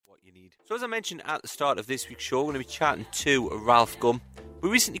indeed. So as I mentioned at the start of this week's show, we're going to be chatting to Ralf Gum. We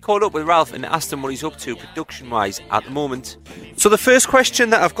recently called up with Ralf and asked him what he's up to production-wise at the moment. So the first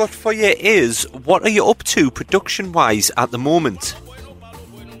question that I've got for you is, what are you up to production-wise at the moment?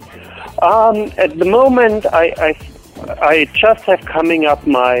 At the moment, I just have coming up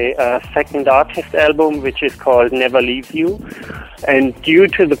my second artist album, which is called Never Leaves You. And due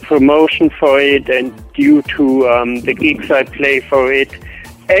to the promotion for it and due to the gigs I play for it,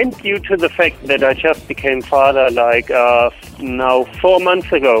 and due to the fact that I just became father now 4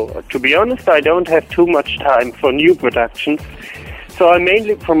 months ago, to be honest, I don't have too much time for new productions. So I'm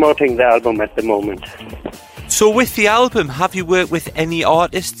mainly promoting the album at the moment. So with the album, have you worked with any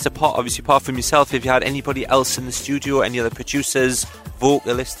artists, apart from yourself? Have you had anybody else in the studio, any other producers,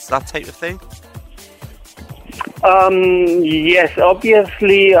 vocalists, that type of thing? Yes,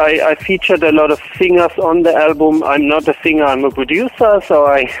 obviously I featured a lot of singers on the album. I'm not a singer, I'm a producer, so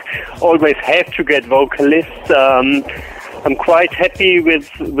I always have to get vocalists. I'm quite happy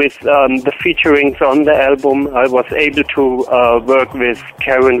with the featurings on the album. I was able to work with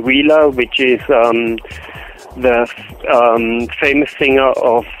Karen Wheeler, which is the famous singer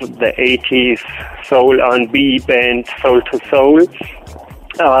of the 80s soul R&B band Soul to Soul.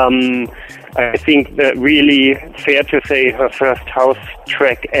 I think that really fair to say her first house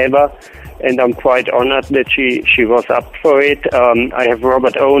track ever, and I'm quite honored that she was up for it. I have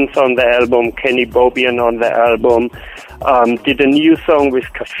Robert Owens on the album, Kenny Bobian on the album, did a new song with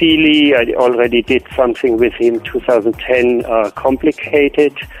Kafili. I already did something with him 2010,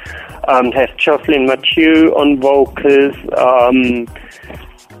 Complicated. Have Jocelyn Mathieu on vocals,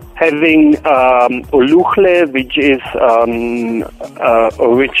 having Oluhle, which is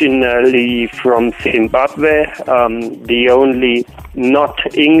originally from Zimbabwe, the only not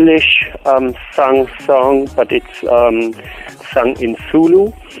English sung song, but it's sung in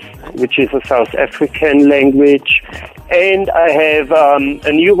Zulu, which is a South African language. And I have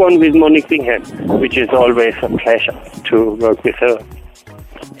a new one with Monique Bingham, which is always a pleasure to work with her.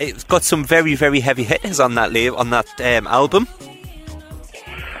 It's got some very, very heavy hitters on that album.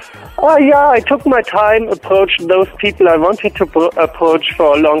 Yeah, I took my time, approached those people I wanted to approach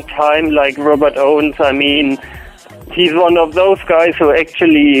for a long time, like Robert Owens. I mean, he's one of those guys who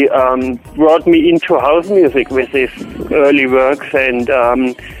actually brought me into house music with his early works, and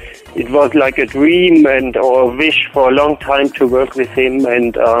it was like a dream or a wish for a long time to work with him,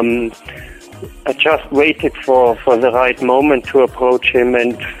 and I just waited for the right moment to approach him.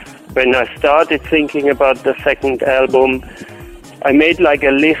 And when I started thinking about the second album, I made like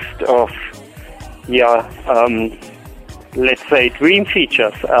a list of, let's say dream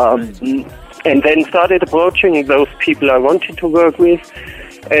features, and then started approaching those people I wanted to work with.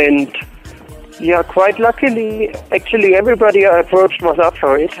 And quite luckily, actually everybody I approached was up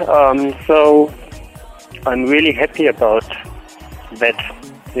for it. So I'm really happy about that.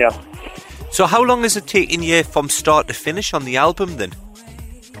 Yeah. So how long has it taken you from start to finish on the album then?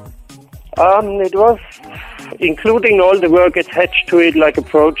 It was, including all the work attached to it, like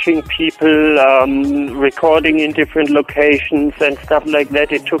approaching people, recording in different locations and stuff like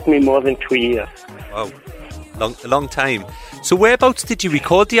that. It took me more than 2 years. Wow, a long time. So whereabouts did you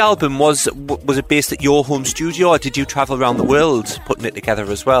record the album? Was it based at your home studio, or did you travel around the world putting it together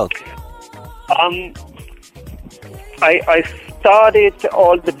as well? I started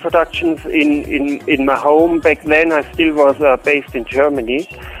all the productions in my home. Back then I still was based in Germany.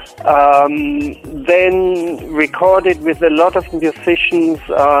 Then recorded with a lot of musicians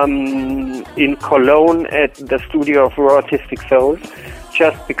in Cologne at the studio of Raw Artistic Soul,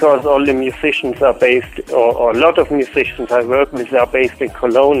 just because all the musicians are based, or a lot of musicians I work with are based in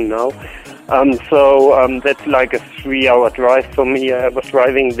Cologne now. So that's like a 3-hour drive for me. I was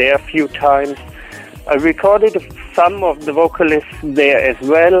driving there a few times. I recorded some of the vocalists there as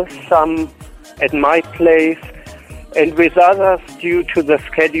well, some at my place. And with others, due to the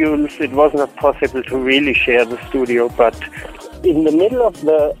schedules, it was not possible to really share the studio. But in the middle of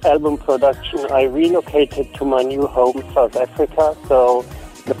the album production, I relocated to my new home, South Africa. So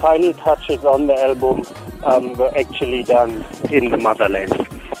the final touches on the album were actually done in the motherland.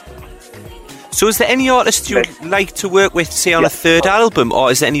 So is there any artist you'd like to work with, say, on a third album? Or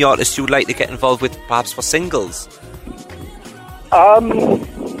is there any artist you'd like to get involved with, perhaps for singles?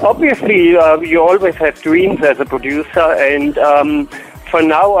 Obviously, you always have dreams as a producer, and for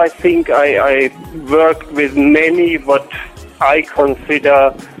now I think I work with many what I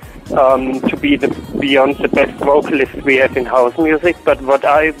consider to be beyond the best vocalists we have in house music. But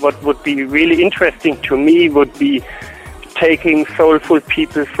what would be really interesting to me would be taking soulful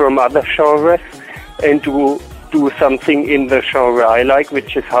people from other genres and do do something in the genre I like,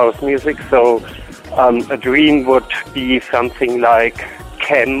 which is house music. So a dream would be something like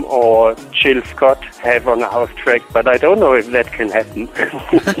Cam or Jill Scott have on a house track, but I don't know if that can happen.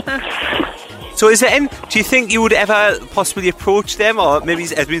 So do you think you would ever possibly approach them, or maybe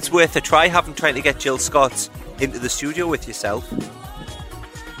it's worth a try, trying to get Jill Scott into the studio with yourself?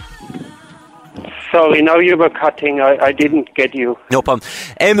 Sorry, now you were cutting. I didn't get you. No problem.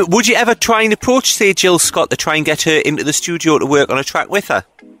 Would you ever try and approach, say, Jill Scott to try and get her into the studio to work on a track with her?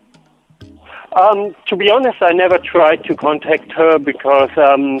 To be honest, I never tried to contact her because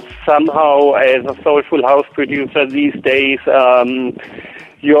somehow, as a soulful house producer these days,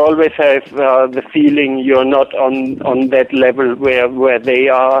 you always have the feeling you're not on that level where they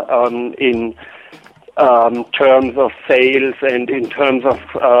are in terms of sales and in terms of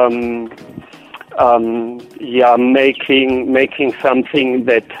making something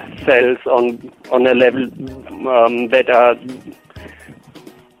that sells on a level that are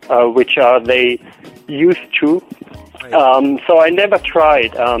which are they used to. So I never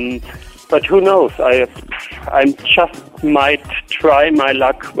tried, but who knows? I just might try my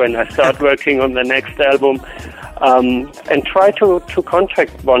luck when I start working on the next album, and try to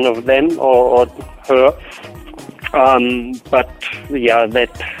contact one of them or her. But yeah,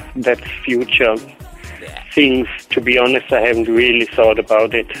 that's future things. To be honest, I haven't really thought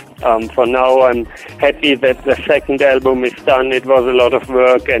about it. For now, I'm happy that the second album is done. It was a lot of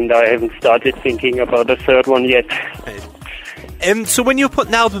work, and I haven't started thinking about a third one yet. So when you put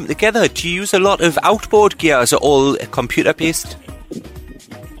an album together, do you use a lot of outboard gear? Is it all computer-based?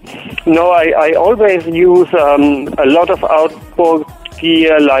 No, I always use a lot of outboard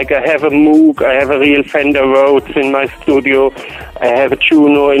gear. Like I have a Moog, I have a real Fender Rhodes in my studio, I have a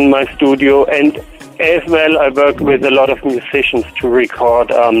Juno in my studio, and as well I work with a lot of musicians to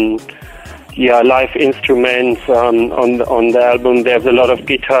record live instruments on the album. There's a lot of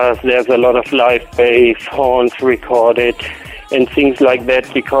guitars, there's a lot of live bass, horns recorded, and things like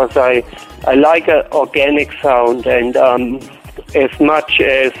that, because I like an organic sound, and as much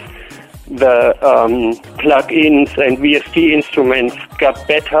as the plug-ins and VST instruments got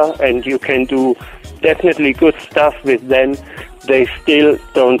better and you can do definitely good stuff with them, they still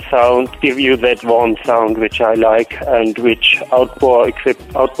don't give you that warm sound which I like and which outboard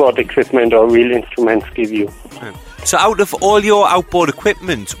equipment or real instruments give you. So out of all your outboard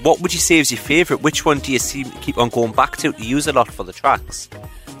equipment, what would you say is your favourite? Which one do you keep on going back to use a lot for the tracks?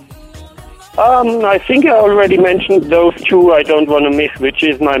 I think I already mentioned those two I don't want to miss, which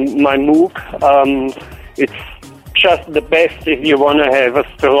is my Moog. It's just the best if you want to have a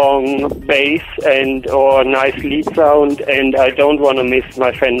strong bass or a nice lead sound, and I don't want to miss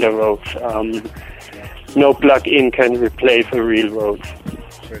my Fender Rhodes. No plug-in can replace a real Rhodes.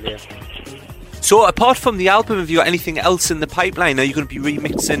 Brilliant. So apart from the album, have you got anything else in the pipeline? Are you going to be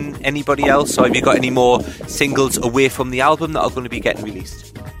remixing anybody else, or have you got any more singles away from the album that are going to be getting released?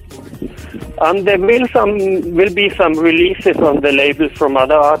 There will be some releases on the label from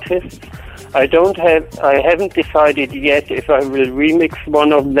other artists. I haven't decided yet if I will remix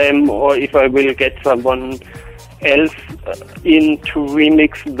one of them or if I will get someone else in to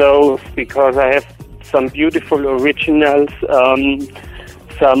remix those, because I have some beautiful originals,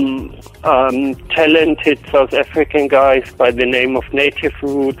 some talented South African guys by the name of Native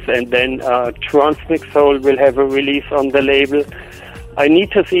Roots, and then Transmix Soul will have a release on the label. I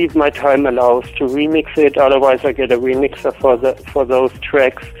need to see if my time allows to remix it, otherwise I get a remixer for those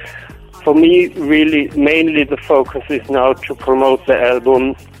tracks. For me, really, mainly the focus is now to promote the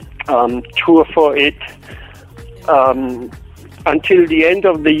album, tour for it, until the end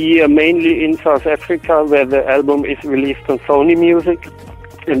of the year, mainly in South Africa, where the album is released on Sony Music,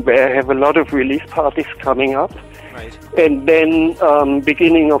 and where I have a lot of release parties coming up. Right. And then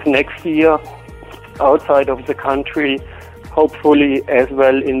beginning of next year, outside of the country, hopefully as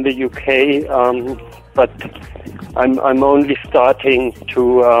well in the UK, but I'm only starting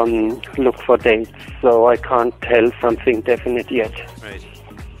to look for dates, so I can't tell something definite yet. Right.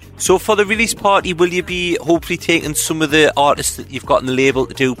 So for the release party, will you be hopefully taking some of the artists that you've got on the label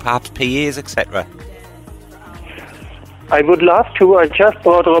to do perhaps PAs, etc.? I would love to. I just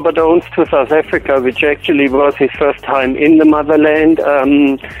brought Robert Owens to South Africa, which actually was his first time in the motherland.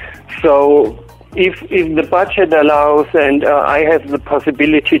 So if the budget allows and I have the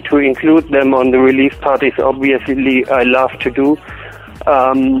possibility to include them on the release parties, obviously I love to do.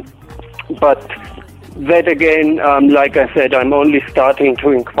 But that again, like I said, I'm only starting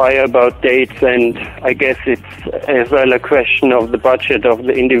to inquire about dates, and I guess it's as well a question of the budget of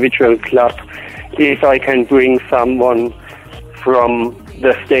the individual club. If I can bring someone from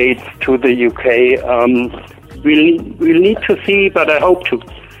the States to the UK, we'll need to see, but I hope to.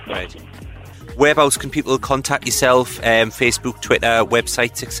 Right. Whereabouts can people contact yourself? Facebook, Twitter,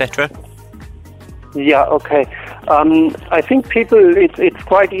 websites, etc.? Yeah, okay. I think it's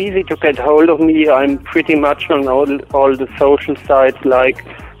quite easy to get hold of me. I'm pretty much on all the social sites like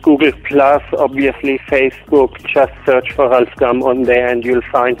Google+, obviously Facebook. Just search for Ralf Gum on there and you'll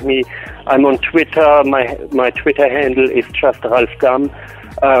find me. I'm on Twitter. My Twitter handle is just Ralf Gum,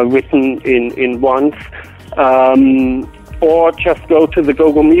 written in once. Or just go to the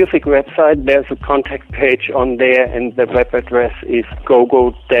GoGo Music website. There's a contact page on there, and the web address is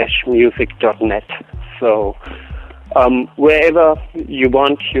gogo-music.net. So wherever you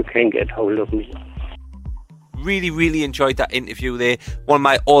want, you can get hold of me. Really, really enjoyed that interview there. One of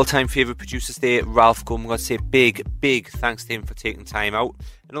my all-time favourite producers there, Ralf Gum. I've got to say big thanks to him for taking time out.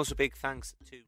 And also big thanks to...